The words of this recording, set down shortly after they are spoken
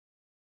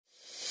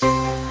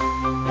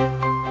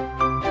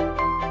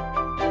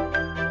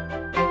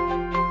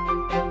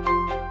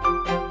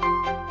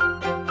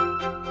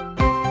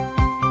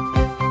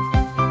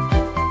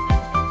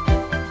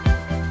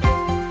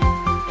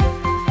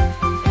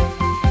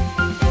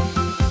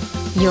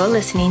You're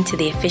listening to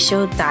the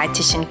official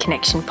Dietitian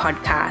Connection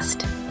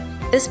podcast.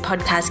 This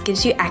podcast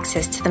gives you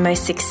access to the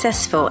most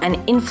successful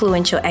and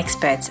influential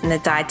experts in the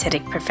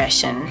dietetic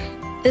profession.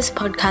 This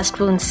podcast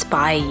will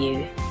inspire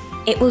you,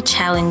 it will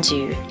challenge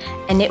you,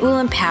 and it will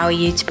empower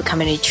you to become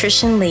a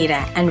nutrition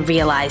leader and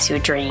realize your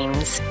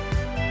dreams.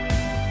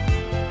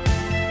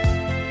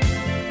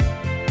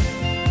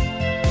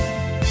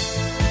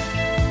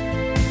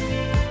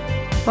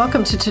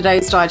 Welcome to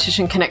today's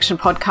Dietitian Connection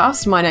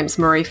podcast. My name's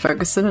Marie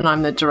Ferguson and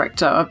I'm the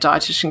Director of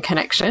Dietitian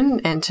Connection.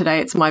 And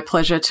today it's my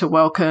pleasure to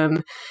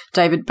welcome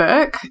David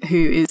Burke, who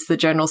is the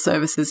General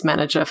Services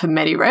Manager for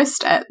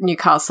MediRest at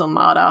Newcastle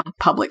Mater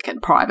Public and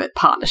Private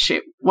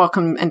Partnership.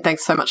 Welcome and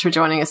thanks so much for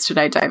joining us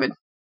today, David.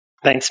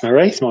 Thanks,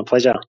 Marie. It's my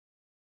pleasure.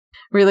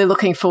 Really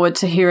looking forward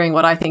to hearing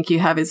what I think you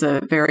have is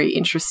a very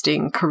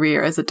interesting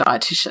career as a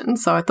dietitian.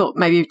 So I thought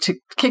maybe to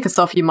kick us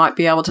off, you might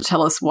be able to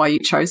tell us why you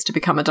chose to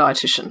become a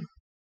dietitian.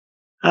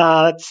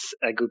 That's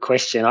a good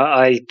question.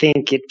 I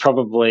think it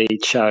probably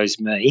chose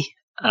me,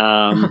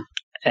 and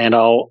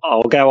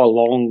I'll go a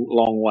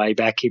long way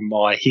back in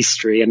my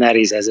history, and that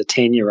is as a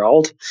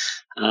 10-year-old.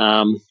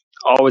 I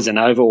was an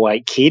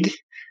overweight kid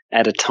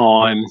at a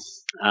time.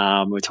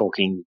 We're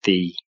talking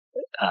the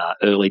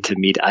early to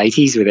mid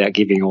 80s, without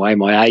giving away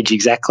my age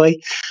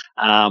exactly,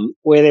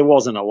 where there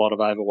wasn't a lot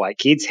of overweight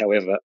kids.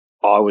 However,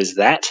 I was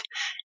that,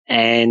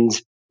 and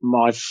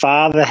my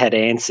father had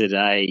answered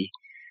a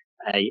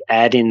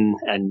ad in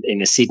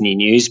a Sydney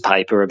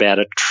newspaper about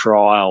a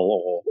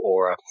trial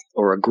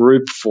or a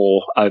group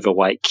for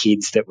overweight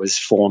kids that was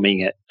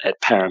forming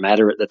at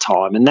Parramatta at the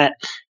time. And that,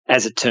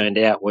 as it turned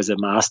out, was a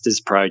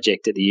master's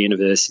project at the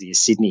University of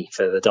Sydney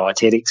for the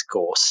dietetics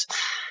course.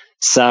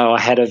 So I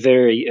had a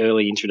very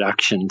early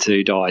introduction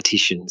to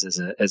dietitians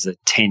as a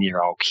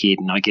 10-year-old kid.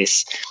 And I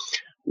guess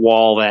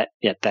while at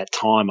that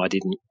time I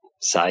didn't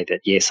say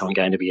that, yes, I'm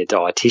going to be a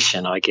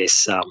dietitian, I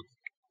guess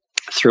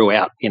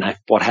throughout,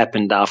 what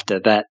happened after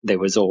that, there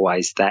was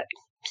always that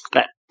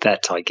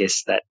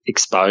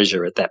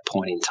exposure at that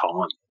point in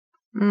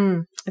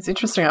time. It's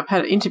interesting.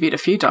 I've interviewed a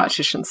few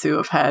dietitians who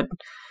have had,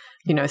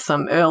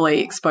 some early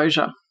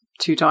exposure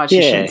to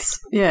dietitians.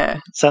 Yeah.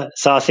 So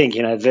I think,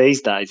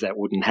 these days that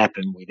wouldn't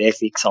happen with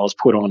ethics. I was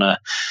put on a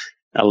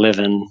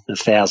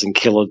 1,000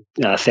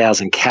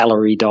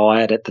 calorie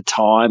diet at the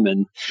time,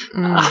 and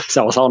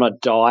so I was on a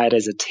diet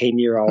as a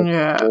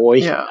 10-year-old boy.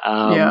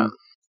 Yeah.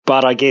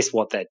 But I guess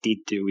what that did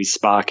do is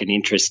spark an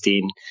interest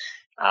in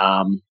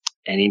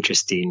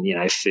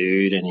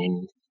food and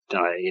in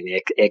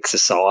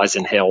exercise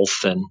and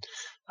health, and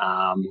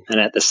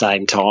at the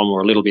same time,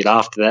 or a little bit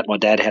after that, my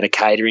dad had a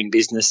catering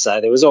business, so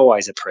there was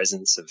always a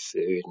presence of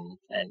food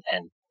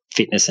and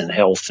fitness and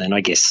health, and I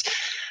guess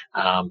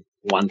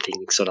one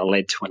thing sort of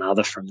led to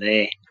another from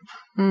there.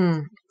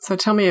 So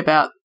tell me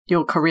about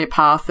your career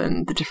path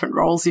and the different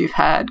roles you've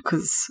had,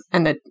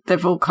 and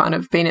they've all kind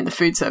of been in the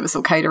food service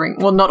or catering.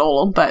 Well, not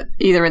all, but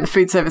either in the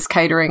food service,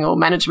 catering, or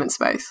management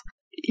space.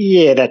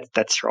 Yeah,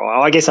 that's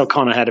right. I guess I've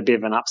kind of had a bit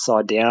of an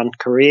upside down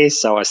career.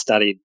 So I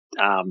studied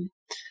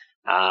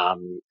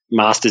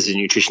Masters in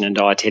Nutrition and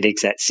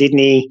Dietetics at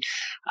Sydney.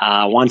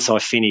 Once I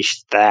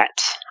finished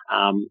that,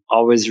 I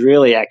was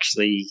really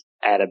actually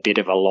at a bit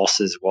of a loss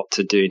as what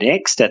to do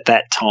next. At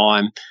that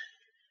time,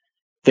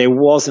 there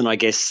wasn't, I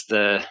guess,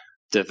 the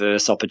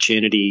diverse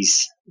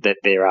opportunities that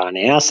there are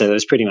now. So there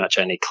was pretty much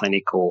only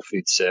clinical,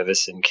 food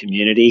service and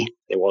community.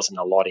 There wasn't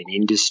a lot in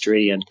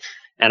industry, and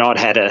I'd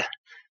had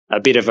a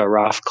bit of a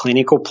rough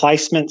clinical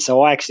placement.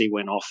 So I actually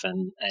went off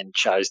and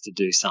chose to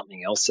do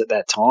something else at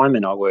that time,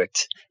 and I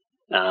worked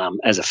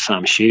as a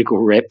pharmaceutical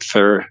rep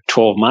for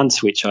 12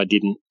 months, which I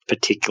didn't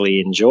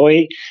particularly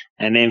enjoy.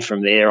 And then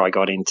from there I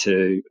got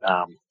into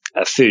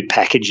a food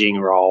packaging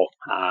role,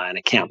 an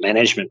account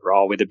management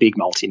role with a big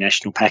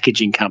multinational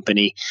packaging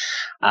company,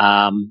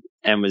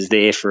 and was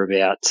there for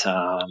about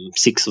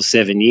 6 or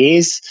 7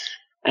 years.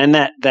 And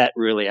that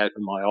really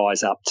opened my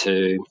eyes up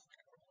to,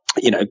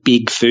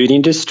 big food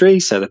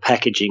industry. So the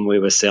packaging we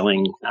were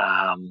selling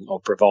or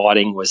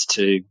providing was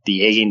to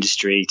the egg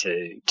industry,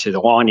 to the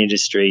wine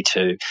industry,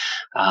 to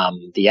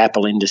the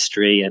apple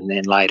industry, and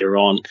then later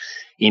on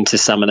into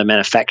some of the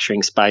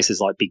manufacturing spaces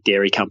like big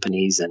dairy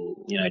companies and,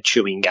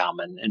 chewing gum.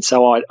 And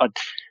so I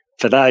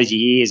for those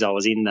years I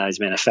was in those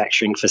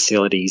manufacturing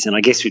facilities, and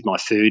I guess with my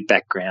food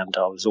background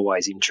I was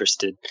always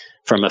interested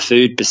from a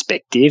food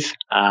perspective.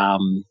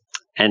 And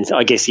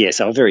I guess,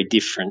 so a very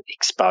different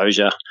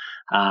exposure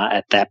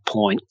at that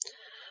point.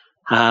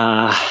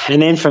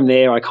 And then from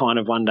there I kind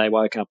of one day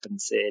woke up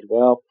and said,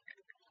 well,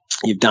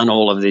 you've done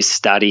all of this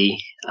study,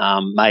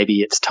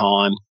 maybe it's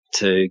time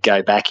to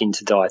go back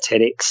into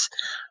dietetics.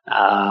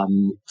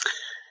 And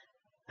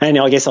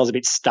I guess I was a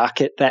bit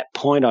stuck at that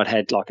point. I'd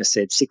had, like I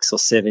said, 6 or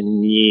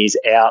 7 years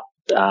out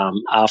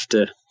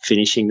after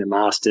finishing the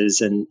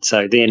masters, and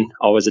so then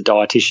I was a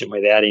dietitian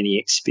without any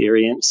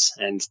experience,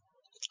 and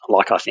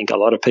like I think a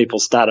lot of people,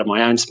 started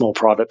my own small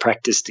private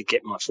practice to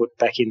get my foot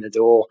back in the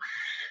door.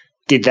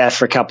 Did that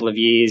for a couple of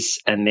years,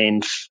 and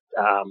then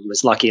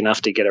was lucky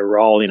enough to get a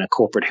role in a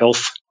corporate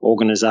health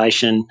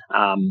organisation,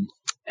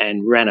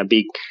 and ran a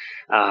big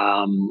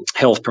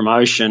health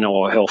promotion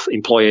or health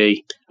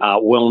employee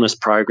wellness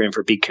program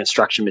for a big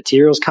construction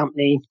materials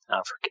company,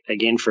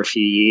 for a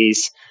few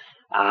years.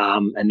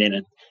 And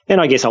then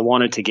I guess I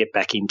wanted to get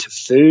back into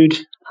food,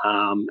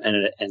 and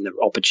the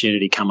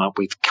opportunity come up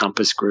with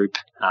Compass Group,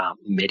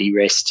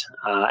 MediRest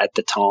at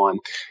the time,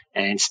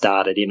 and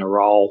started in a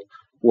role,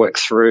 worked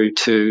through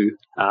to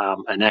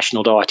a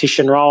national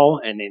dietitian role,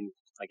 and then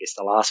I guess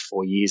the last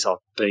 4 years I've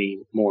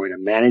been more in a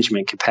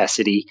management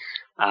capacity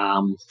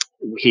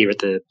here at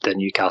the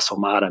Newcastle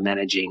Mater,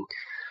 managing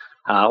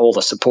all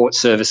the support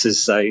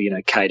services, so,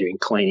 catering,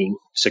 cleaning,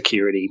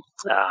 security,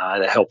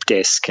 the help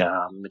desk,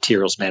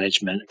 materials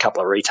management, a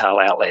couple of retail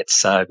outlets,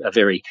 so a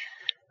very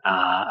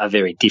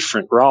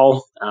different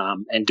role,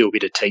 and do a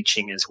bit of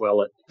teaching as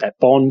well at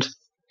Bond,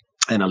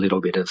 and a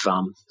little bit of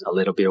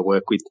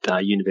work with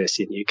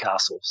University of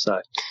Newcastle.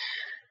 So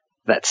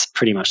that's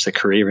pretty much the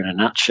career in a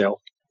nutshell.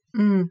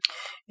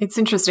 It's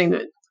interesting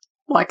that,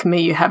 like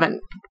me, you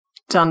haven't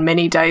done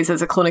many days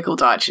as a clinical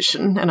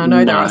dietitian, and I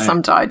know there are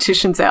some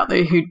dietitians out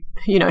there who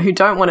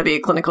don't want to be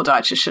a clinical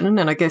dietitian,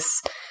 and I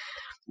guess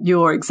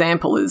your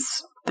example is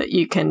that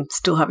you can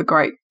still have a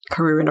great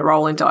career in a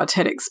role in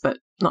dietetics, but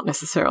not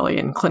necessarily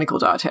in clinical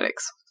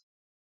dietetics.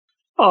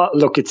 Oh,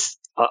 look,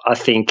 I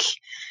think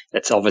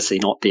that's obviously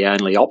not the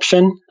only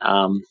option.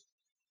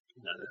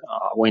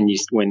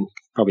 When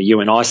probably you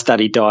and I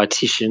studied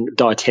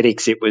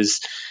dietetics, it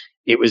was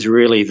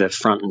really the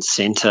front and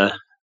centre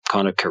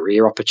kind of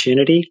career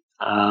opportunity.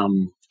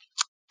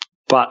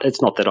 But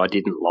it's not that I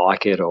didn't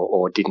like it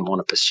or didn't want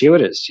to pursue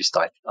it. It's just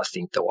I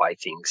think the way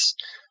things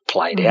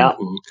played out,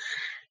 and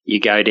you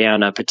go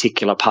down a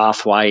particular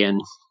pathway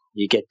and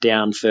you get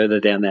down further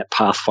down that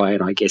pathway,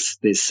 and I guess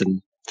there's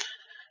some,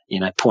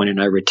 point of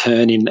no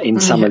return in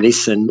some of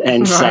this. And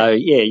right. So,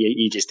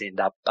 you just end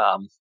up,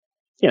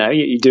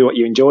 you do what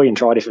you enjoy and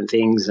try different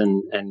things,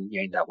 and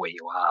you end up where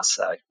you are.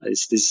 So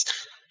there's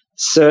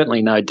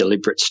certainly no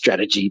deliberate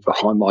strategy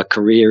behind my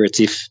career. It's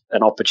if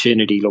an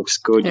opportunity looks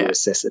good, you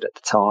assess it at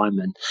the time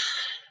and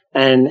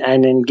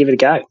then give it a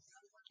go.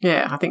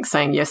 Yeah, I think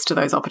saying yes to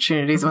those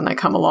opportunities when they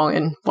come along,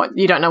 and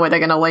you don't know where they're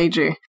going to lead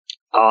you.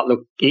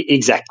 Look,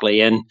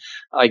 exactly. And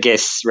I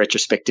guess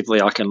retrospectively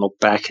I can look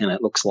back and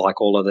it looks like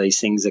all of these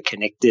things are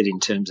connected in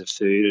terms of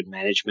food and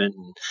management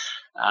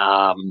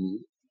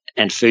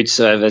and food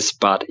service,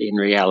 but in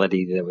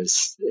reality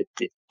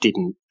it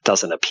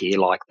doesn't appear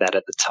like that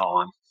at the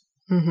time.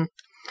 Mm-hmm.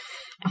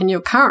 And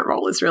your current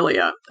role is really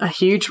a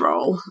huge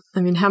role.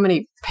 I mean, how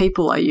many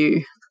people are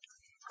you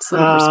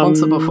sort of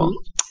responsible for?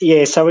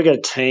 Yeah, so we've got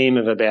a team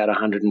of about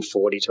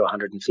 140 to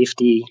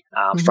 150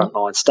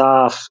 frontline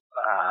staff.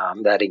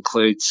 That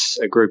includes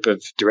a group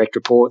of direct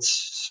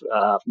reports,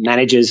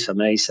 managers for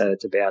me. So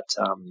it's about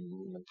I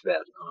don't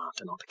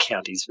know the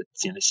counties, but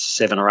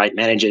 7 or 8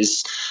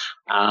 managers.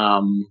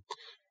 A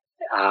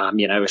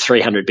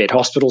 300-bed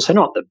hospital, so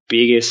not the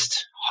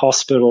biggest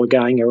hospital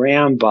going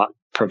around, but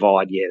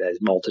provide those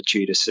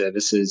multitude of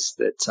services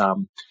that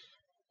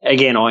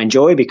again I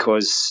enjoy,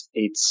 because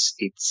it's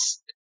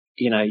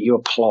you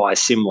apply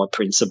similar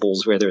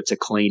principles, whether it's a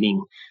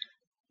cleaning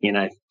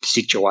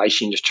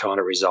situation just trying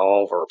to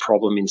resolve, or a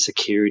problem in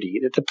security.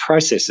 The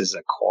processes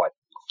are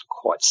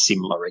quite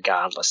similar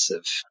regardless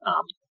of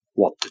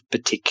what the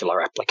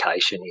particular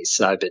application is.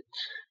 So, but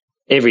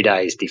every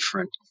day is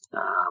different,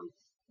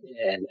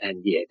 and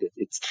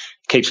it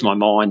keeps my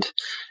mind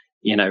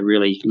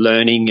really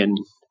learning and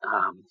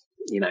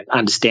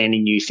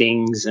understanding new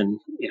things. And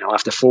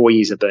after 4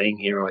 years of being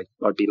here,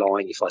 I'd be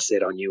lying if I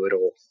said I knew it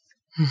all.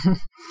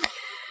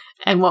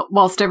 And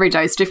whilst every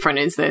day is different,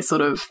 is there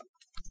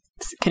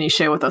can you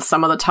share with us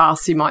some of the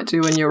tasks you might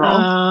do in your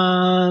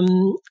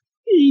role?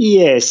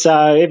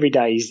 So every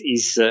day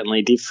is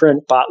certainly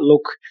different. But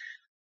look,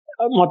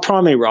 my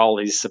primary role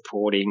is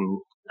supporting,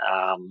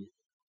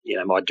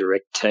 my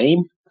direct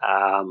team,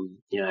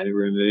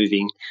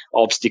 removing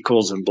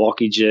obstacles and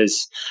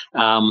blockages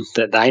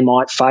that they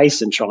might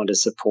face and trying to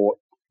support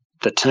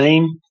the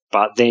team.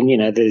 But then,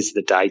 there's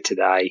the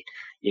day-to-day.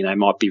 It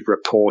might be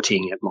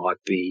reporting, it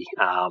might be,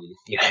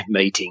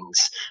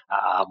 meetings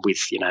with,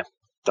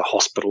 the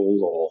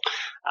hospital or,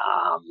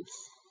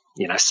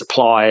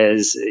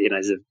 suppliers.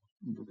 There's a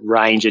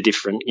range of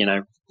different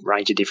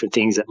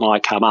things that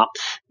might come up.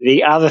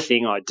 The other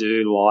thing I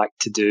do like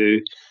to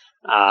do,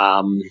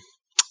 and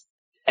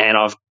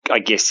I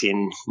guess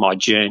in my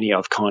journey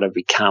I've kind of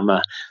become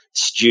a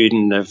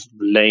student of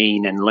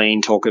lean, and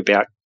lean talk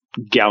about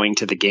going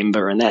to the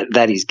Gemba, and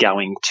that is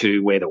going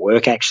to where the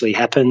work actually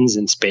happens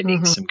and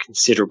spending some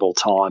considerable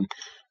time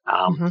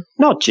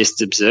not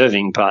just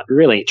observing, but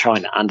really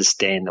trying to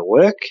understand the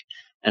work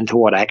and to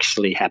what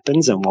actually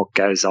happens and what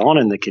goes on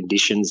and the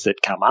conditions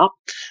that come up.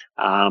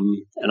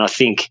 And I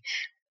think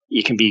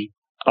you can be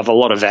of a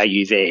lot of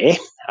value there,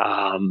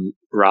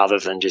 rather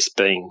than just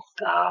being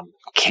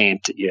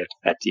camped at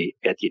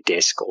your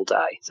desk all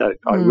day. So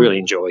I really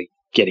enjoy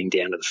getting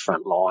down to the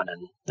front line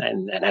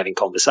and having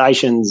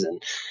conversations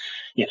and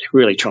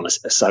really trying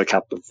to soak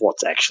up of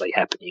what's actually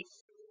happening.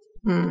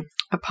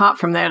 Apart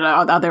from that,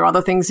 are there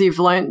other things you've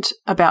learnt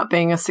about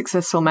being a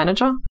successful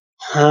manager?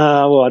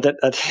 Well,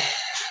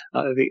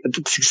 I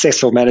think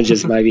successful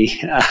managers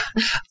maybe. I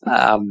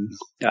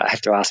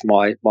have to ask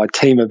my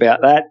team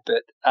about that.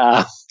 But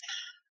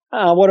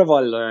what have I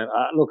learned?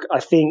 Look, I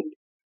think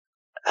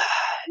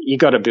you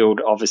got to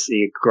build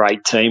obviously a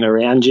great team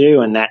around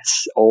you, and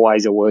that's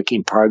always a work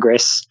in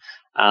progress.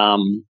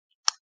 Trying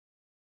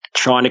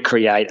to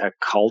create a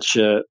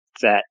culture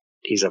that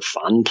is a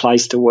fun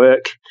place to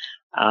work.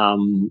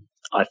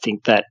 I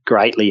think that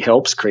greatly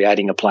helps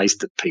creating a place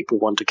that people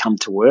want to come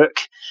to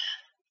work.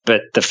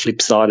 But the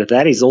flip side of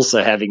that is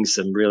also having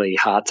some really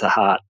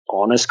heart-to-heart,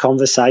 honest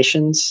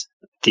conversations,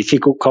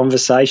 difficult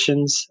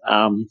conversations.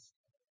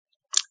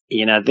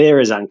 They're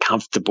as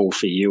uncomfortable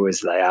for you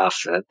as they are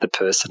for the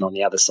person on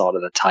the other side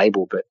of the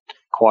table. But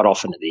quite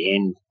often at the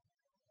end,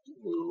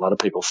 a lot of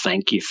people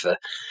thank you for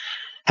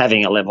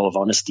having a level of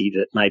honesty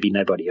that maybe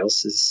nobody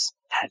else has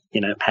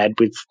had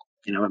with,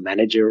 a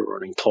manager or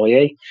an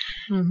employee.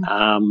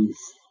 Mm-hmm.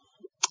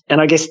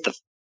 And I guess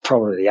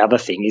probably the other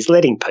thing is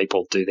letting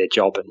people do their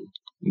job and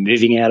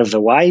moving out of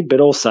the way, but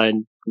also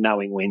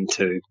knowing when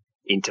to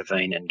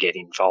intervene and get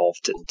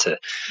involved and to,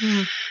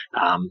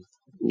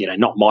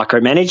 not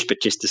micromanage,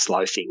 but just to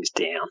slow things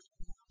down.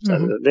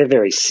 So they're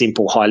very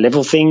simple,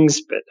 high-level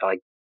things, but I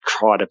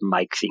try to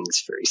make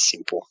things very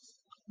simple.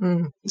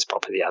 It's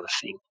probably the other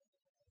thing.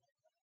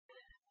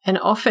 And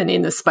often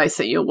in the space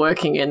that you're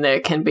working in, there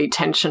can be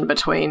tension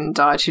between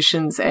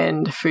dietitians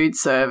and food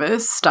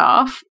service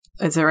staff.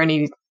 Is there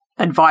any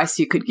advice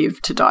you could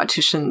give to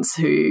dietitians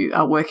who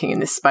are working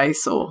in this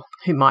space or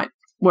who might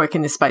work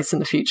in this space in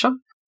the future?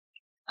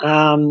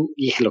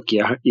 Look,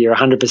 you're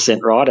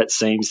 100% right. It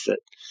seems that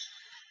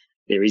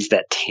there is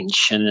that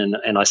tension,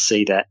 and I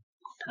see that,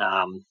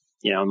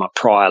 in my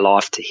prior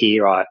life to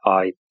here,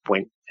 I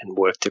went and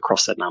worked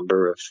across a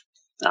number of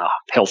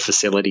health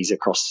facilities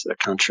across the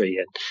country,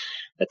 and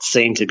that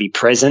seemed to be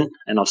present.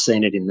 And I've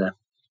seen it in the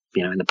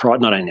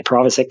not only the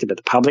private sector but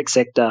the public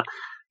sector.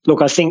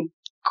 Look, I think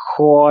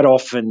quite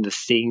often the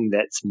thing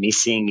that's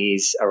missing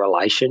is a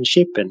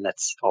relationship, and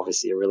that's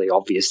obviously a really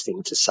obvious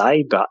thing to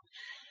say, but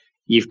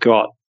you've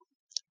got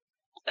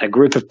a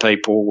group of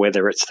people,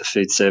 whether it's the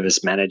food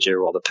service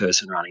manager or the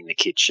person running the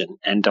kitchen,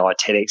 and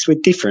dietetics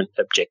with different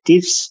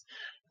objectives.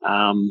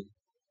 And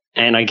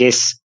I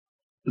guess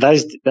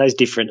those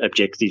different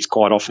objectives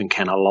quite often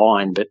can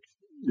align, but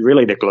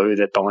really the glue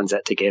that binds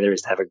that together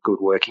is to have a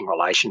good working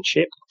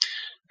relationship.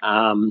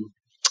 I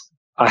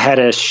had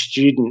a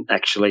student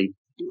actually,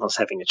 I was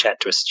having a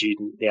chat to a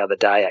student the other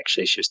day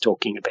actually. She was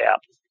talking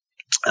about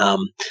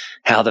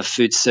how the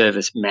food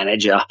service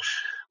manager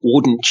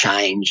wouldn't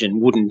change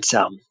and wouldn't,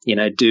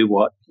 do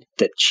what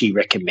that she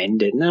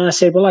recommended. And I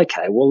said, well,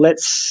 okay, well,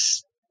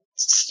 let's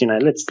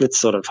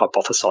sort of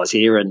hypothesize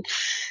here. And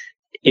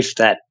if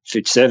that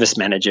food service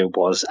manager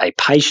was a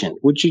patient,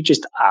 would you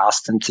just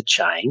ask them to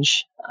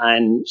change?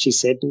 And she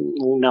said,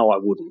 well, no, I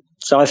wouldn't.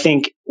 So I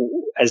think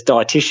as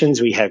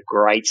dietitians, we have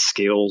great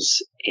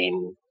skills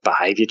in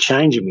behaviour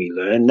change, and we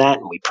learn that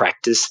and we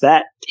practice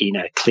that in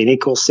a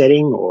clinical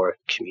setting or a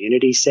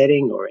community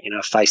setting or in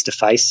a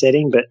face-to-face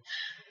setting.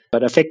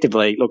 But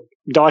effectively, look,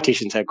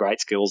 dietitians have great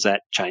skills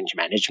at change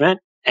management,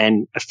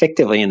 and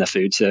effectively in the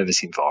food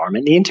service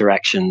environment, the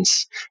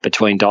interactions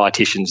between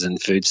dietitians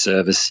and food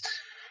service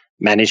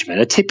management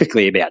are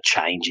typically about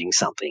changing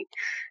something.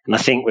 And I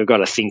think we've got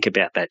to think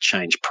about that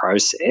change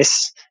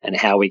process and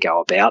how we go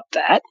about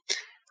that.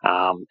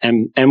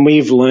 And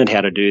we've learned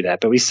how to do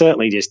that, but we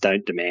certainly just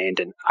don't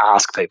demand and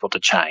ask people to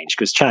change,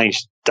 because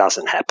change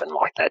doesn't happen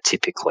like that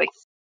typically.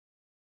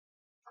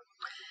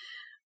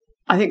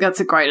 I think that's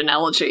a great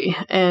analogy.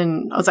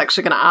 And I was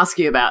actually going to ask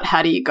you about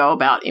how do you go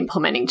about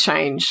implementing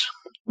change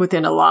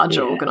within a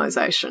larger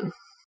organisation?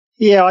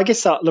 Yeah, I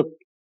guess, look,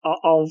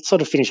 I'll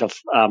sort of finish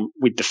off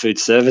with the food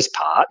service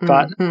part,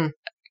 but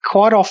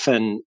quite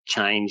often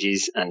change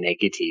is a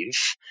negative.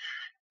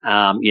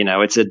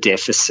 It's a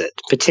deficit,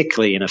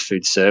 particularly in a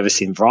food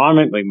service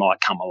environment. We might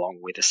come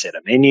along with a set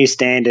of menu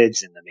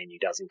standards and the menu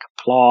doesn't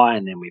comply,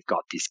 and then we've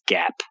got this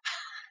gap.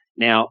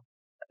 Now,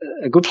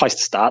 a good place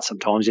to start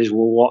sometimes is,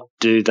 well, what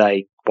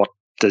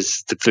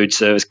does the food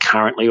service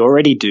currently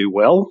already do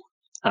well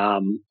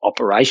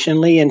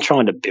operationally, and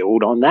trying to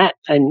build on that.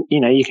 And,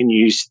 you can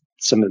use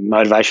some of the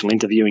motivational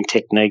interviewing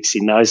techniques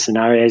in those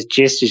scenarios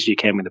just as you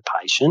can with a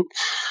patient.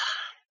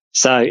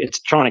 So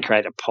it's trying to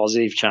create a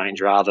positive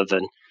change rather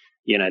than,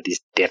 this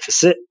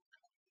deficit.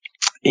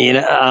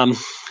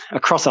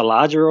 Across a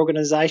larger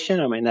organisation,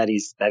 I mean, that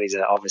is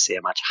obviously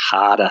a much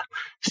harder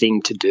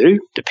thing to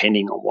do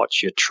depending on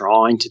what you're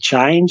trying to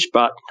change.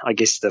 But I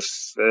guess the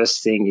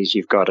first thing is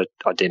you've got to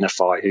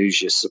identify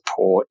who's your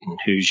support and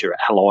who's your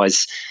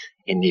allies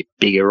in the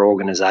bigger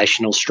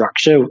organisational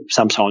structure.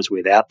 Sometimes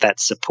without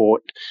that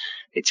support,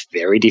 it's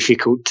very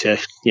difficult to,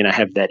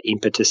 have that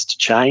impetus to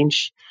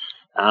change.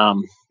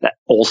 That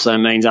also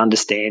means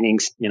understanding,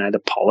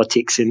 the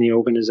politics in the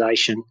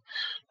organisation.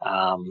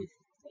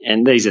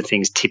 And these are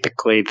things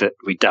typically that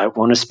we don't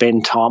want to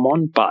spend time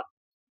on, but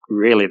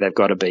really they've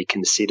got to be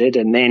considered.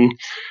 And then,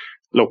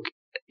 look,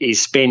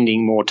 is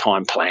spending more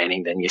time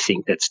planning than you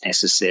think that's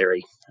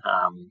necessary.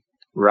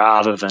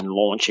 rather than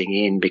launching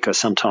in, because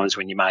sometimes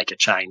when you make a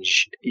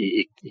change,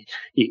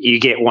 you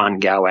get one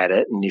go at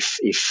it, and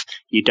if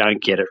you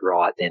don't get it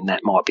right, then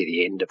that might be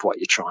the end of what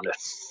you're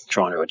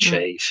trying to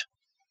achieve.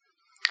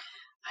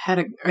 I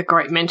had a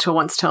great mentor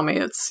once tell me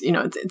it's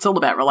all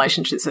about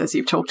relationships, as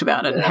you've talked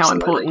about it, and how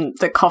important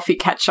the coffee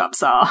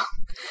catch-ups are.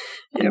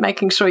 And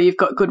making sure you've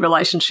got good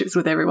relationships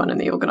with everyone in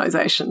the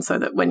organisation, so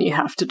that when you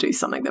have to do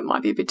something that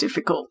might be a bit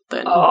difficult,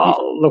 then...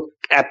 look,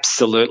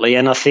 absolutely.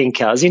 And I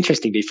think it was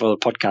interesting before the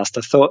podcast,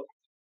 I thought,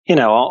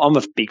 I'm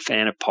a big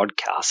fan of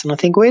podcasts, and I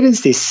think, where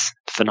does this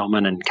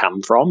phenomenon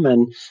come from?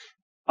 And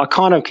I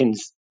kind of can,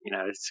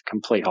 it's a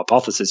complete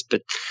hypothesis,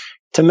 but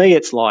to me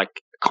it's like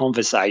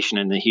conversation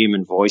and the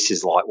human voice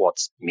is like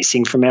what's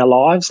missing from our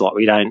lives. Like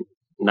we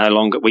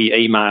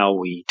email,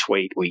 we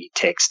tweet, we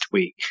text,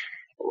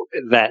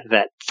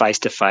 that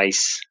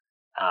face-to-face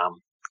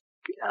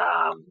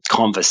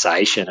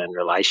conversation and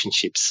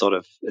relationships sort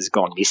of has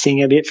gone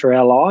missing a bit for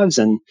our lives.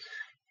 And,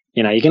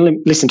 you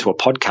can listen to a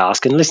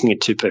podcast, and listening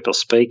to two people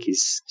speak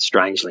is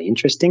strangely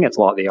interesting. It's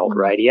like the old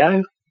radio.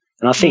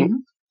 And I think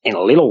in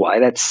a little way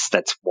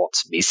that's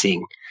what's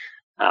missing,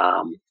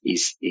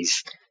 is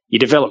you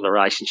develop the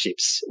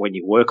relationships when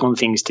you work on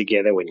things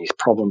together, when you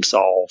problem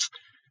solve.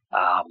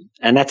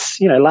 And that's,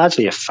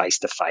 largely a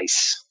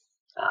face-to-face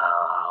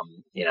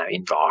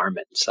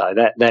environment. So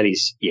that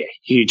is,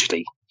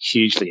 hugely,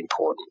 hugely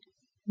important.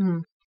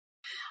 Mm.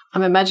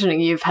 I'm imagining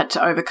you've had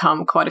to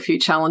overcome quite a few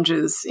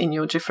challenges in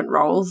your different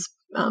roles,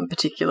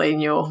 particularly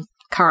in your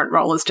current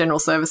role as General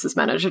Services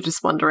Manager.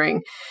 Just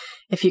wondering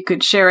if you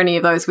could share any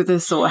of those with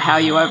us, or how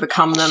you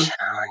overcome them.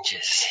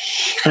 Challenges.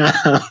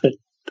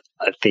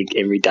 I think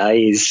every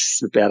day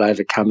is about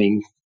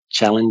overcoming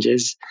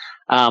challenges.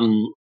 That's a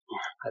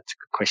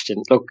good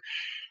question. Look,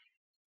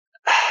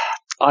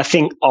 I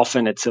think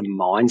often it's a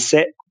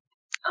mindset.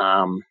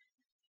 I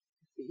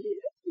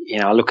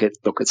look at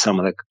some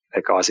of the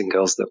guys and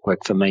girls that work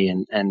for me,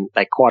 and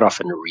they quite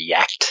often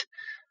react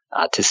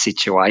to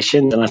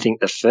situations. And I think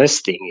the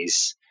first thing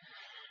is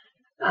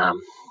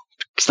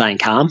staying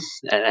calm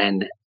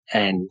and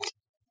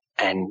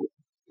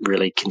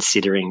really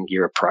considering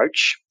your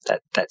approach.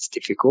 That's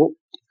difficult.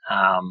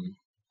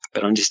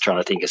 But I'm just trying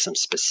to think of some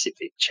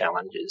specific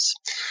challenges.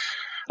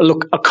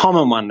 Look, a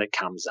common one that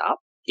comes up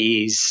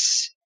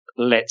is,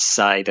 let's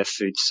say the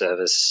food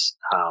service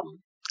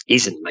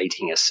isn't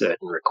meeting a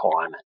certain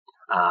requirement.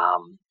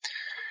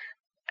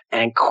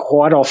 And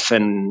quite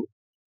often,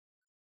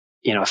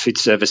 a food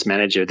service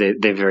manager,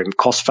 they're very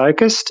cost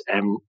focused,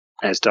 and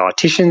as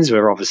dietitians,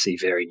 we're obviously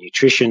very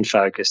nutrition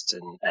focused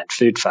and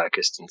food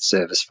focused and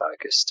service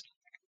focused.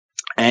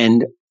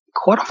 And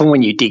quite often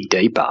when you dig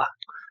deeper,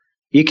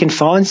 you can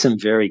find some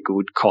very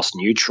good cost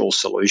neutral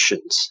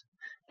solutions,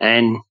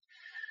 and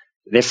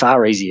they're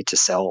far easier to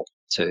sell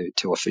to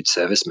a food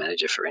service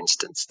manager, for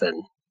instance,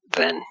 than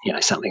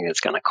something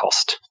that's going to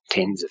cost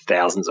tens of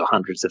thousands or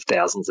hundreds of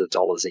thousands of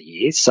dollars a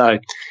year. So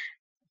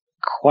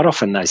quite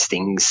often those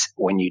things,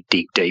 when you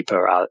dig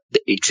deeper,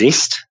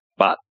 exist,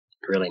 but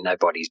really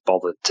nobody's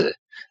bothered to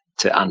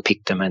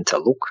unpick them and to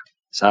look.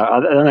 So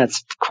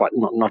that's quite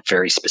not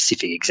very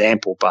specific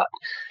example, but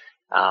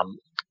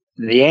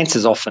the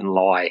answers often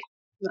are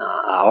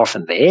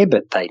often there,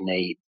 but they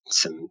need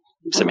some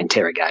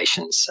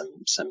interrogation,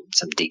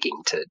 some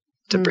digging to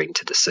bring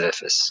to the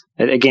surface.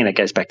 Again, it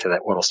goes back to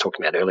what I was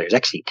talking about earlier, is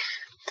actually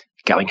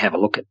go and have a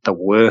look at the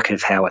work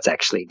of how it's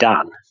actually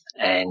done.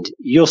 And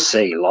you'll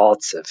see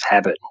lots of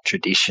habit,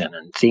 tradition,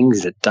 and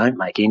things that don't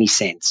make any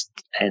sense.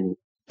 And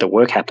the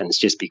work happens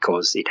just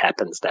because it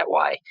happens that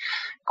way,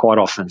 quite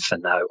often for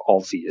no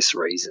obvious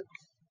reason.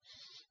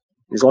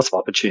 There's lots of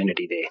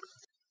opportunity there.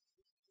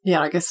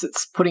 Yeah, I guess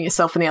it's putting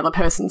yourself in the other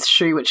person's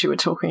shoe, which you were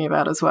talking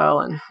about as well,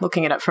 and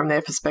looking at it from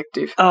their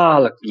perspective.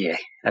 Oh, look, yeah,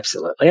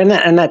 absolutely.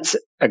 And that's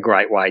a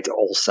great way to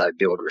also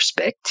build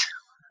respect,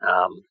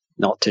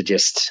 not to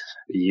just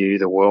view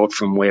the world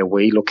from where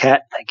we look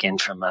at, again,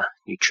 from a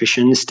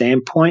nutrition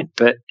standpoint,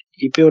 but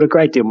you build a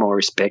great deal more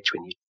respect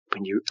when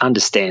you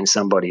understand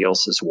somebody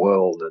else's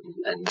world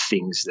and the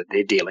things that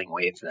they're dealing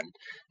with,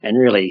 and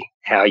really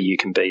how you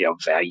can be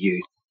of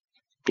value,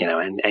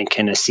 and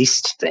can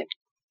assist them.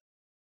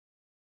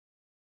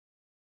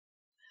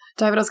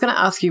 David, I was going to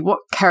ask you, what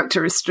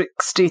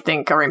characteristics do you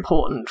think are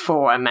important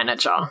for a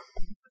manager?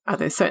 Are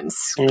there certain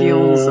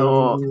skills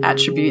or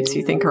attributes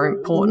you think are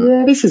important?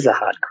 Yeah, this is a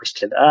hard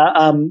question.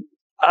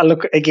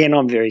 Look, again,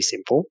 I'm very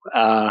simple.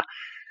 Try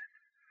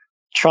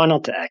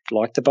not to act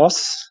like the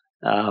boss.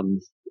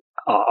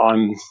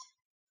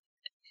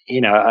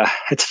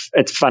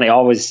 It's funny.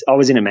 I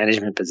was in a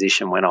management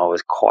position when I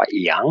was quite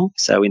young.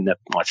 So in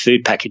my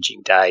food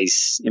packaging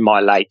days, in my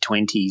late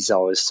 20s, I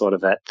was sort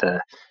of at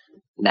the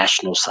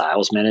national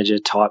sales manager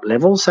type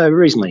level, so a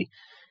reasonably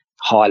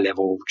high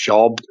level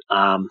job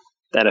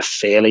at a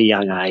fairly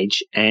young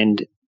age.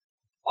 And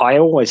I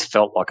always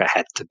felt like I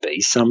had to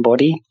be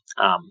somebody,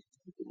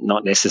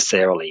 not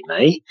necessarily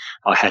me.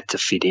 I had to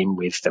fit in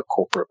with the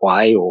corporate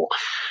way,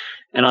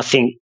 and I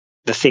think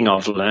the thing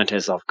I've learned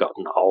as I've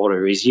gotten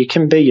older is you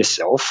can be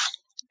yourself.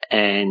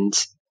 And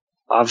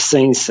I've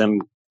seen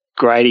some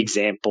great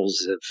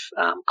examples of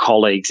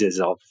colleagues as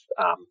I've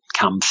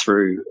come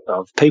through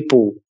of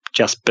people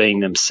just being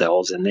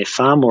themselves, and they're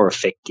far more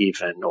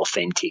effective and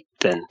authentic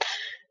than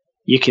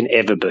you can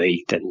ever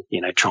be than,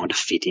 trying to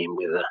fit in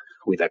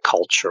with a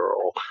culture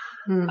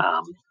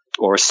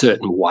or a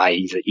certain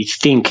way that you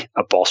think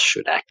a boss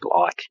should act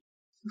like.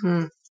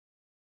 Mm.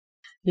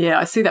 Yeah,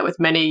 I see that with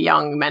many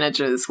young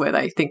managers where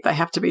they think they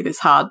have to be this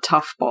hard,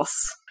 tough boss,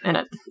 and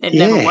it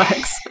never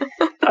works.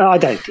 I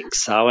don't think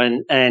so.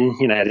 And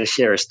to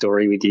share a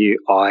story with you,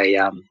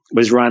 I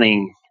was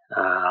running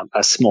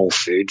a small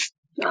food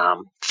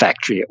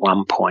factory at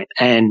one point,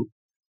 and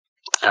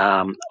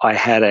I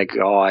had a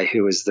guy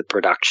who was the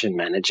production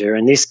manager,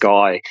 and this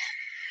guy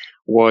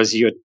was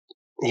a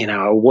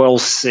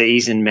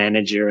well-seasoned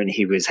manager, and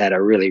he had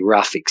a really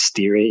rough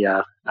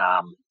exterior,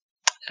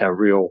 a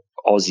real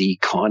Aussie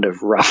kind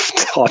of rough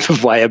type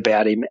of way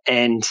about him.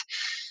 And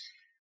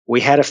we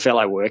had a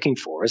fellow working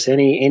for us,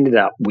 and he ended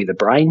up with a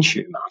brain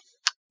tumour.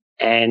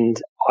 And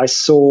I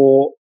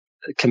saw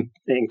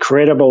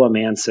incredible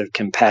amounts of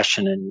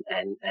compassion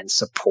and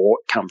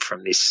support come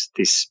from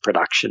this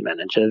production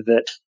manager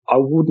that I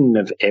wouldn't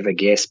have ever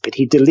guessed, but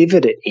he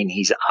delivered it in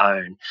his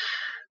own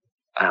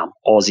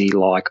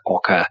Aussie-like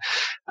ochre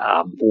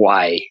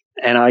way.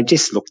 And I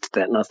just looked at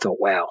that and I thought,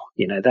 wow,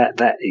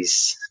 that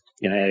is,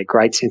 a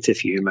great sense of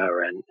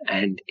humour,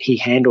 and he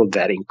handled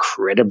that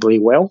incredibly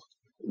well,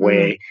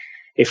 where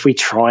if we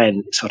try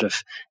and sort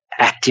of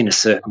act in a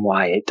certain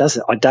way,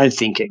 I don't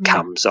think it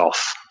comes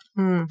off.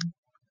 Mm.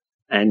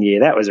 And,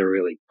 that was a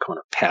really kind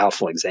of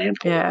powerful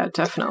example. Yeah,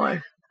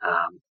 definitely.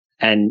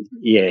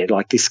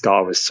 Like this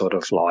guy was sort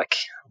of like,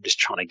 I'm just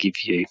trying to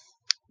give you,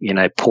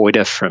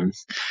 Poiter from,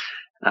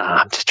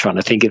 I'm just trying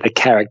to think of the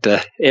character,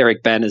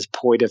 Eric Banner's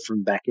Poiter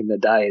from back in the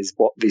day is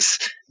what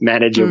this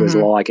manager was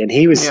like. And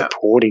he was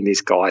supporting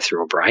this guy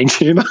through a brain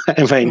tumour.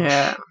 I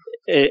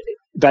mean,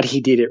 but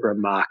he did it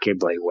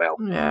remarkably well.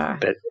 Yeah.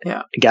 But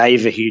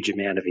gave a huge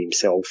amount of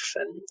himself.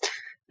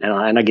 And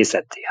I guess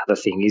that's the other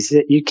thing is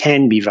that you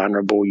can be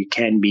vulnerable, you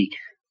can be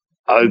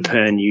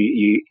open,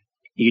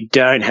 you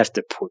don't have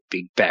to put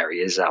big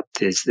barriers up.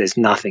 There's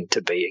nothing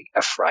to be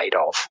afraid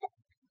of.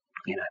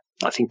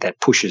 I think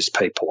that pushes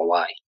people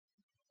away.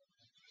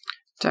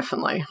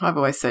 Definitely. I've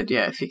always said,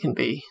 if you can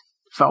be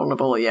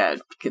vulnerable,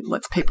 it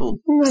lets people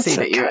see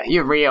that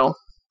you're real.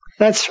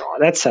 That's right.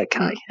 That's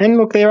okay. And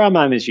look, there are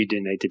moments you do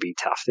need to be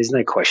tough. There's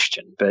no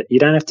question, but you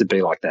don't have to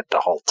be like that the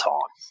whole time.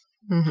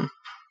 Mm-hmm.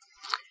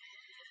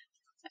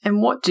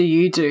 And what do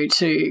you do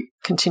to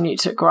continue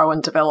to grow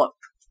and develop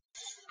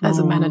as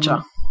a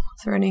manager?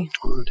 Is there any?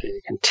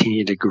 To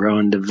continue to grow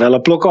and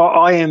develop. Look,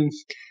 I am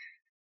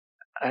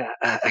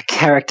a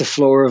character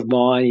flaw of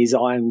mine is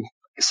I'm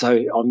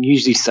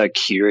usually so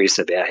curious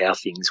about how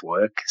things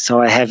work. So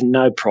I have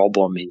no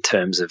problem in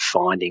terms of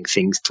finding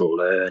things to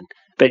learn.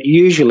 But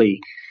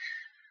usually,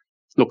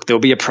 look, there'll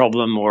be a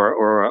problem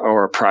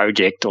or a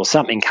project or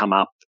something come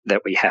up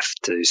that we have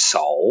to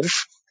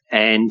solve.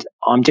 And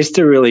I'm just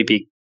a really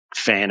big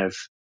fan of,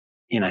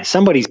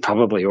 somebody's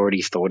probably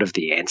already thought of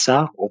the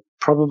answer, or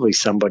probably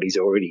somebody's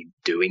already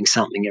doing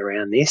something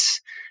around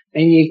this.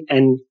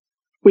 And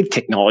with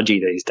technology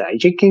these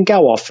days, you can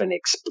go off and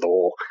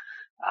explore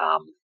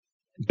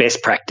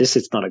best practice.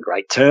 It's not a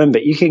great term,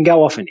 but you can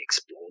go off and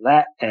explore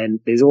that.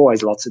 And there's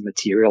always lots of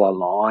material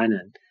online.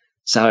 And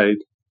so,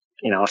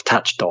 I've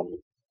touched on,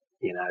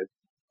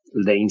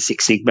 Lean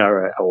Six Sigma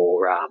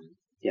or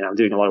I'm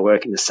doing a lot of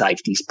work in the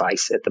safety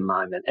space at the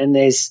moment. And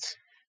there's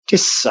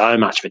just so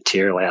much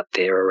material out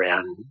there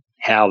around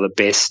how the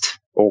best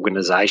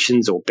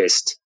organisations or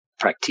best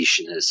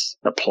practitioners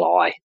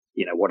apply,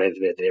 whatever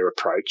their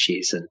approach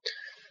is. And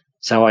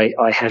so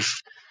I have,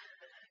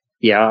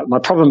 my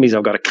problem is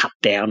I've got to cut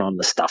down on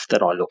the stuff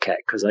that I look at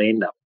because I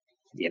end up,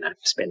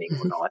 spending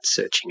all night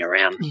searching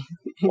around.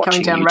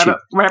 Coming down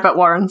rabbit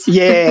warrens.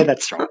 Yeah,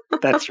 that's right.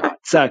 That's right.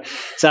 So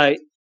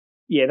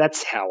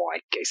that's how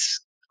I guess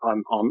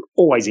I'm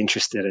always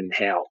interested in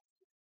how,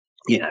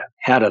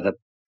 how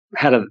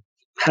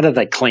do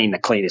they clean the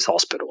cleanest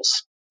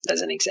hospitals,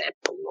 as an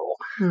example,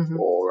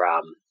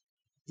 or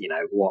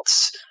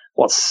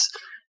what's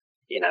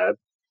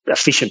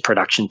efficient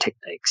production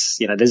techniques.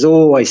 There's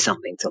always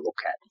something to look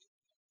at.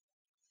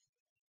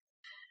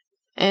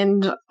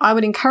 And I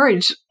would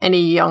encourage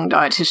any young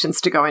dietitians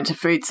to go into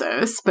food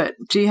service, but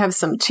do you have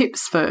some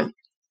tips for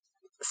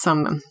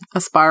some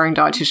aspiring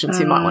dietitians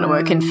who might want to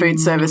work in food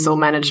service or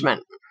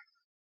management?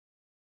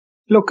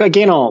 Look,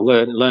 again, I'll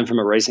learn from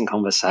a recent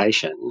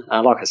conversation.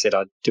 Like I said,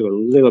 I do a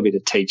little bit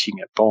of teaching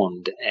at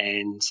Bond,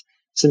 and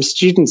some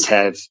students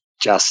have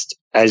just,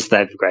 as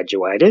they've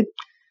graduated,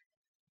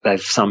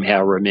 they've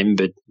somehow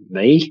remembered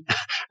me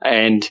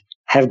and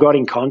have got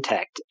in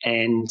contact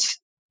and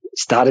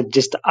started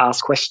just to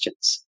ask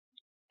questions.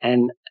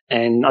 And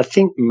I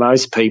think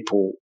most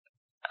people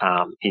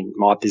in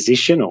my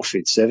position, or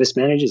food service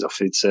managers or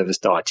food service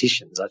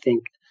dietitians, I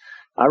think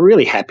are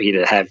really happy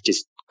to have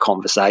just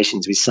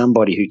conversations with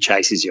somebody who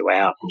chases you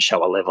out and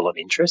show a level of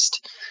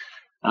interest.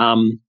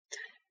 And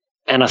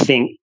I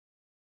think,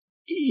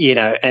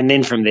 and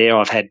then from there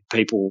I've had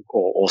people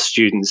or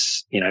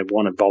students,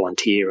 want to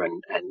volunteer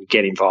and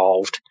get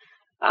involved.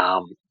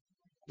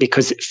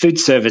 Because food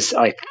service,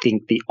 I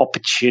think the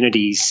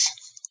opportunities,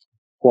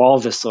 while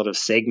the sort of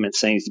segment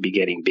seems to be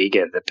getting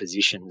bigger, the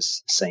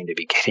positions seem to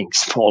be getting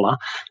smaller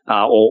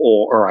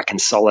or are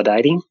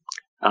consolidating.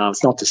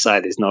 It's not to say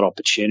there's not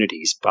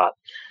opportunities, but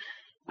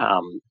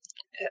I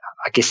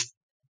guess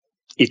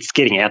it's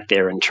getting out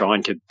there and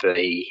trying to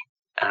be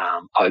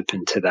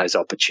open to those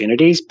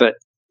opportunities. But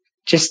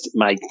just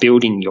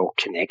building your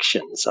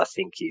connections, I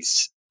think,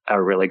 is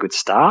a really good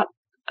start.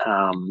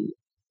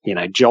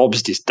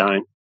 Jobs just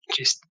don't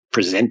just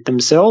present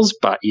themselves,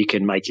 but you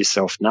can make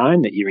yourself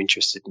known that you're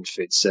interested in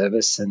food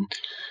service and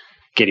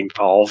get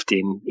involved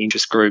in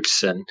interest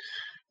groups. And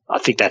I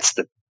think that's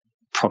the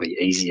probably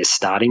easiest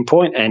starting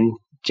point. And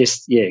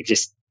just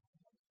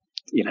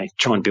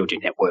try and build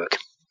your network.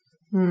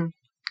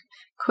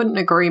 Couldn't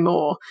agree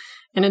more.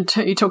 And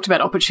you talked about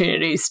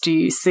opportunities. Do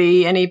you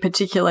see any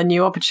particular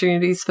new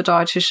opportunities for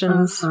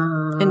dietitians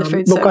in the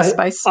food service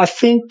space? I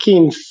think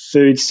in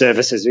food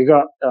services, we've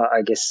got,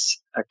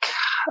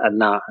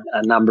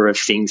 a number of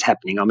things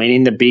happening. I mean,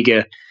 in the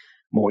bigger,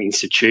 more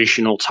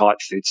institutional type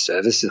food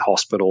services,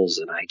 hospitals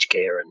and aged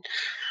care and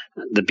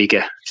the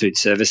bigger food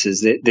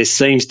services, there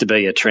seems to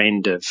be a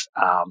trend of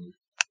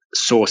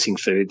sourcing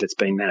food that's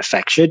been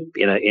manufactured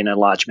in a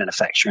large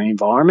manufacturing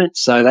environment.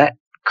 So that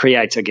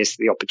creates, I guess,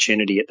 the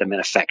opportunity at the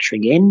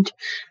manufacturing end.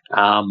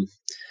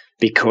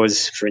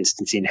 Because, for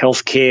instance, in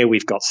healthcare,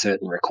 we've got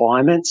certain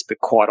requirements, but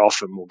quite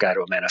often we'll go to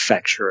a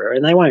manufacturer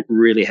and they won't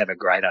really have a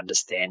great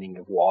understanding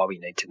of why we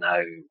need to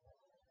know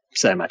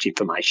so much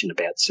information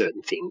about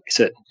certain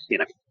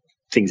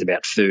things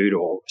about food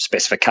or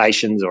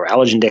specifications or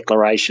allergen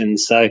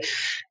declarations. So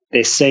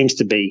there seems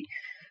to be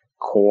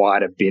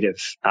quite a bit of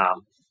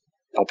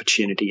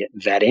opportunity at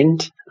that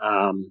end.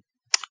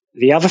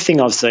 The other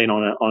thing I've seen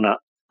on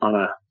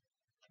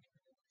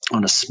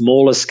a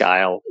smaller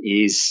scale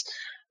is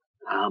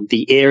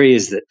the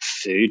areas that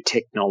food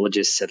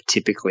technologists have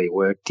typically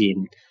worked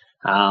in.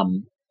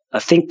 I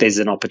think there's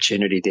an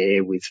opportunity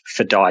there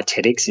for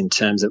dietetics in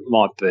terms of it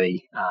might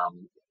be,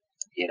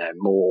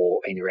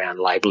 more in around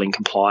labelling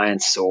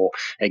compliance or,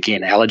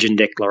 again, allergen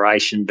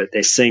declaration, but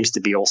there seems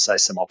to be also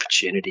some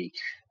opportunity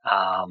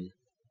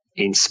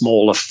in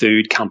smaller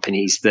food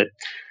companies that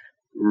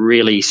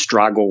really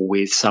struggle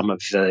with some of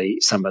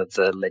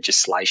the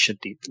legislation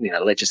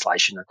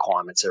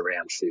requirements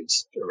around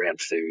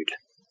food.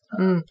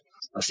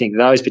 I think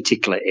those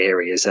particular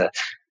areas are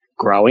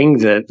growing.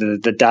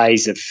 The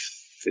days of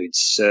food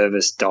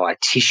service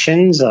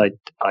dietitians,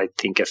 I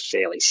think, are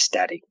fairly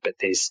static, but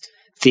there's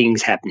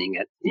things happening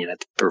at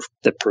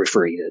the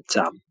periphery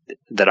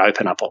that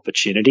open up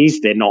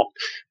opportunities. They're not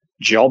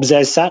jobs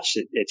as such.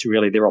 It's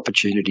really their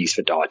opportunities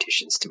for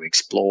dietitians to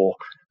explore,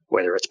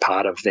 whether it's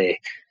part of their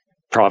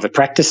private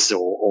practice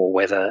or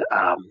whether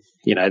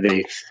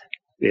the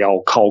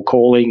old cold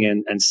calling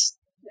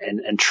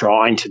and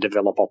trying to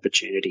develop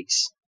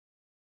opportunities.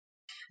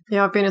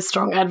 Yeah, I've been a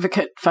strong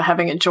advocate for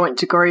having a joint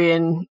degree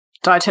in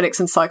dietetics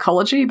and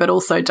psychology, but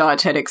also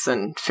dietetics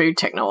and food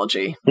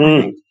technology.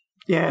 I think,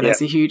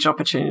 there's a huge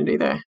opportunity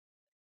there.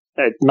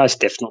 Most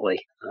definitely.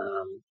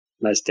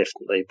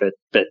 But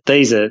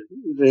these are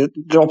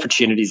the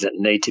opportunities that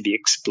need to be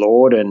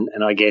explored.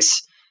 And I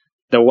guess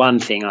the one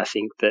thing I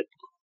think that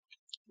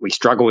we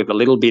struggle with a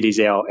little bit is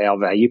our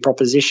value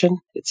proposition.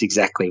 It's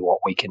exactly what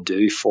we can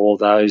do for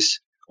those,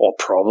 what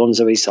problems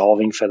are we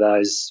solving for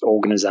those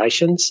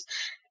organisations,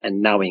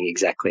 and knowing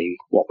exactly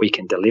what we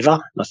can deliver.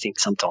 And I think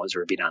sometimes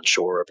we're a bit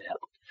unsure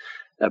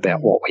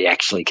about what we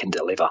actually can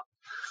deliver.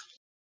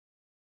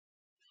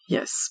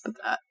 Yes, but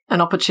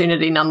an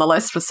opportunity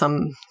nonetheless for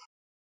some,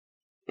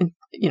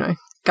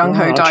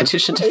 gung-ho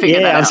dietitian to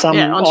figure that out. Some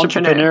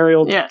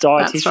entrepreneurial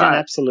dietitian, right.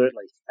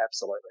 Absolutely.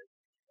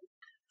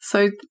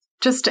 So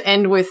just to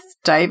end with,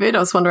 David, I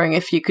was wondering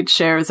if you could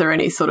share, is there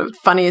any sort of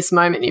funniest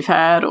moment you've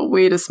had or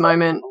weirdest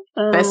moment,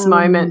 best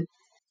moment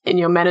in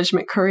your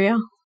management career?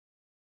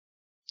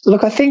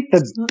 Look, I think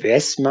the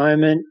best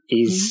moment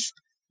is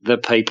the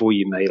people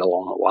you meet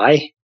along the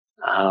way,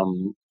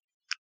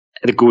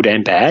 the good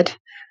and bad.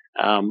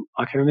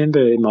 I can remember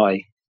in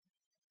my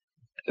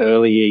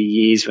earlier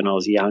years when I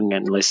was young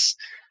and less,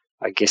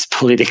 I guess,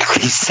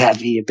 politically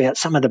savvy about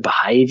some of the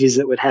behaviours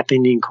that would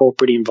happen in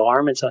corporate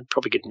environments. I'd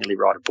probably could nearly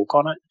write a book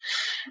on it.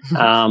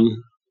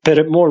 But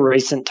at more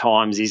recent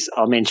times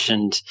I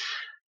mentioned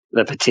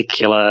the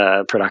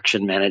particular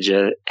production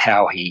manager,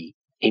 how he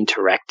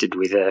interacted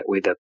with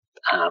a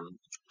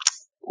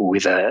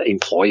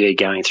employee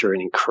going through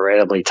an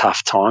incredibly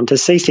tough time. To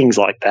see things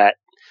like that,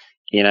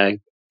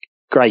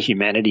 great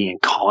humanity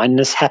and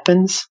kindness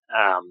happens.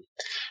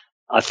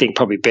 I think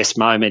probably best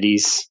moment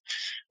is,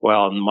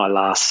 in my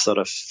last sort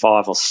of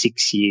 5 or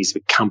 6 years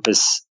with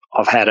Compass,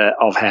 I've had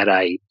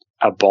a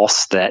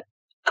boss that,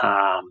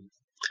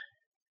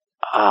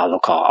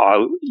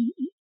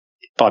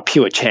 by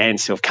pure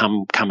chance, have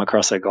come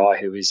across a guy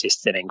who is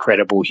just an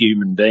incredible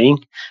human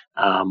being.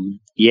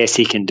 Yes,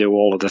 he can do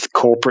all of the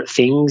corporate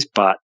things,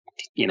 but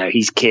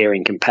his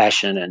caring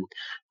compassion and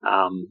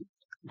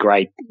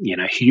great,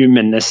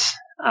 humanness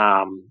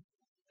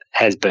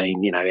has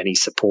been, and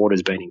his support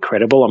has been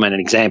incredible. I mean, an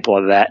example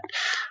of that,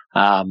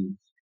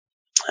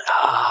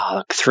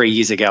 3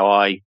 years ago,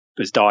 I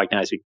was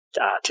diagnosed with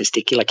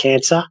testicular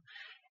cancer,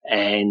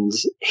 and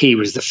he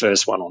was the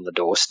first one on the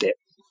doorstep.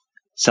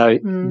 So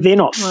they're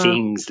not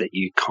things that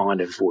you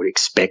kind of would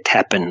expect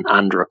happen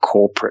under a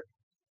corporate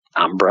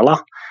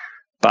umbrella,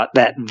 but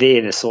that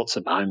they're the sorts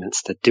of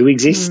moments that do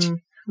exist.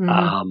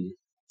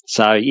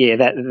 So yeah,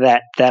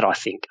 that I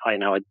think, I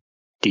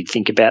did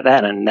think about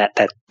that, and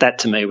that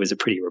to me was a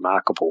pretty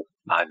remarkable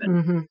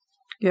moment.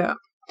 Yeah.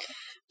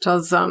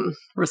 Does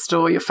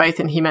restore your faith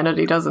in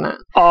humanity, doesn't it?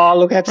 Oh,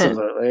 look,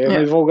 absolutely. Yeah.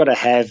 We've all got to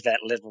have that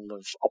level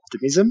of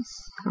optimism,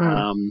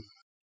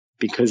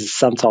 because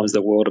sometimes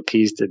the world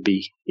appears to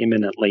be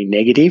imminently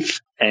negative,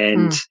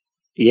 and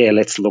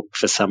let's look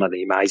for some of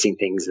the amazing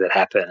things that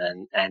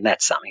happen, and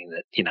that's something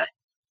that,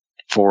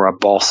 for a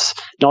boss,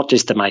 not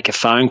just to make a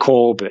phone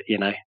call, but,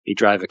 he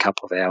drove a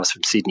couple of hours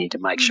from Sydney to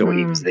make sure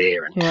he was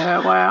there, and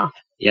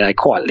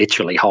quite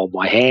literally hold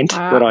my hand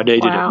when I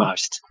needed it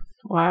most.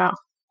 Wow.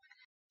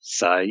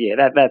 So,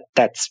 yeah,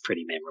 that's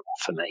pretty memorable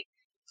for me.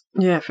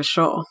 Yeah, for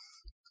sure.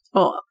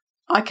 Well,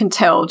 I can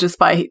tell just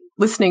by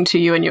listening to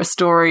you and your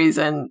stories,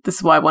 and this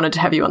is why I wanted to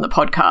have you on the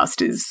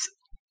podcast, is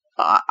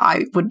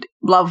I would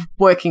love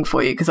working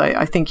for you because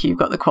I think you've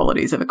got the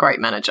qualities of a great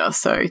manager.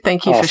 So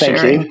thank you for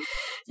sharing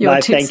your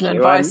tips and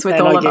advice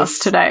with all of us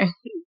today.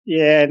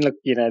 Yeah, and look,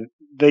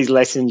 these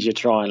lessons you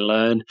try and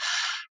learn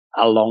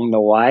along the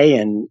way,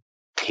 and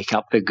pick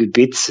up the good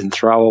bits and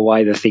throw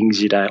away the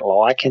things you don't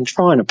like, and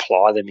try and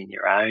apply them in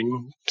your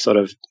own sort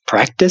of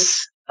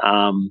practice.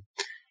 So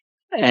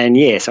I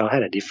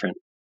had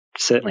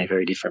certainly a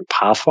very different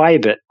pathway,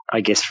 but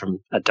I guess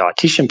from a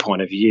dietitian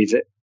point of view,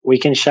 that we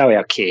can show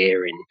our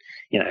care in,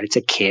 it's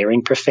a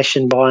caring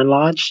profession by and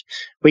large.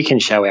 We can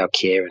show our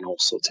care in all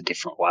sorts of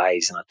different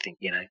ways. And I think,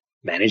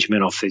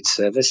 management or food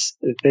service,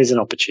 there's an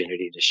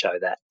opportunity to show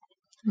that.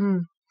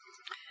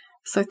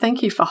 So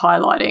thank you for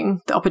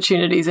highlighting the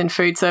opportunities in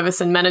food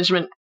service and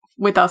management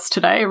with us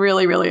today. I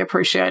really, really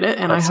appreciate it.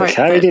 And that's I hope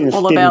okay. that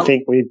didn't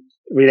think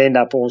we'd end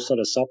up all sort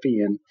of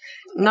soppy and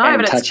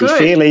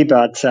touchy-feely,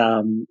 but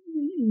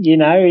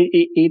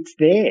it's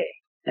there.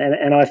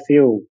 And I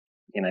feel,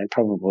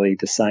 probably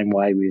the same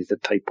way with the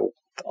people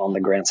on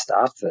the ground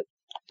staff that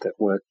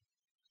work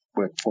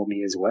for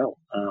me as well.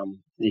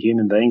 The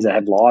human beings that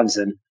have lives,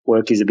 and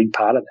work is a big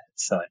part of that.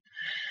 So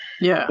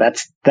yeah,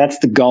 that's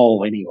the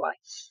goal anyway.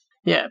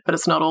 Yeah, but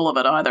it's not all of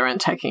it either, and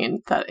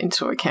taking that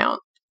into account,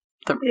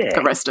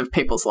 the rest of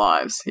people's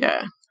lives.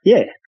 Yeah.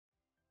 Yeah.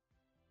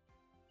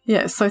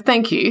 Yeah, so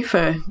thank you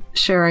for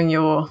sharing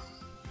your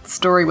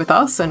story with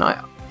us, and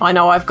I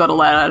know I've got a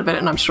lot out of it,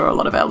 and I'm sure a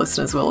lot of our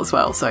listeners will as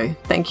well. So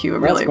thank you. I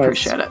really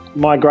appreciate it.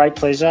 My great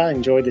pleasure.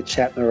 Enjoyed the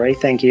chat, Marie.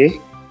 Thank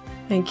you.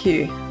 Thank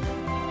you.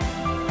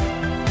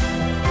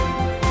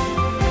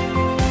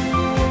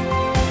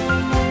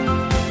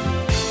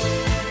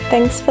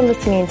 Thanks for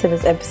listening to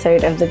this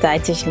episode of the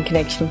Dietitian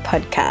Connection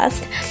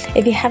podcast.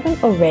 If you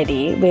haven't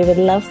already, we would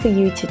love for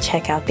you to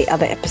check out the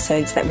other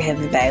episodes that we have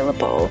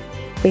available.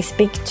 We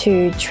speak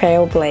to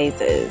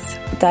trailblazers,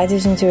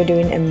 dietitians who are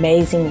doing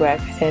amazing work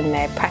within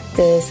their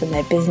practice and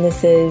their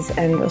businesses,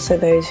 and also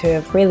those who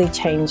have really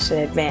changed and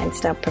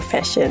advanced our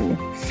profession.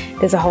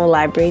 There's a whole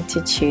library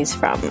to choose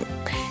from.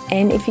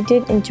 And if you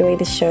did enjoy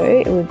the show,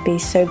 it would be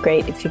so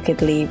great if you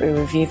could leave a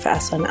review for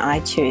us on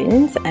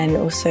iTunes, and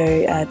also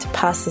to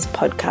pass this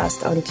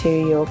podcast on to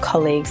your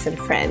colleagues and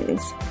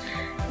friends.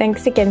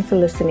 Thanks again for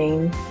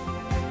listening.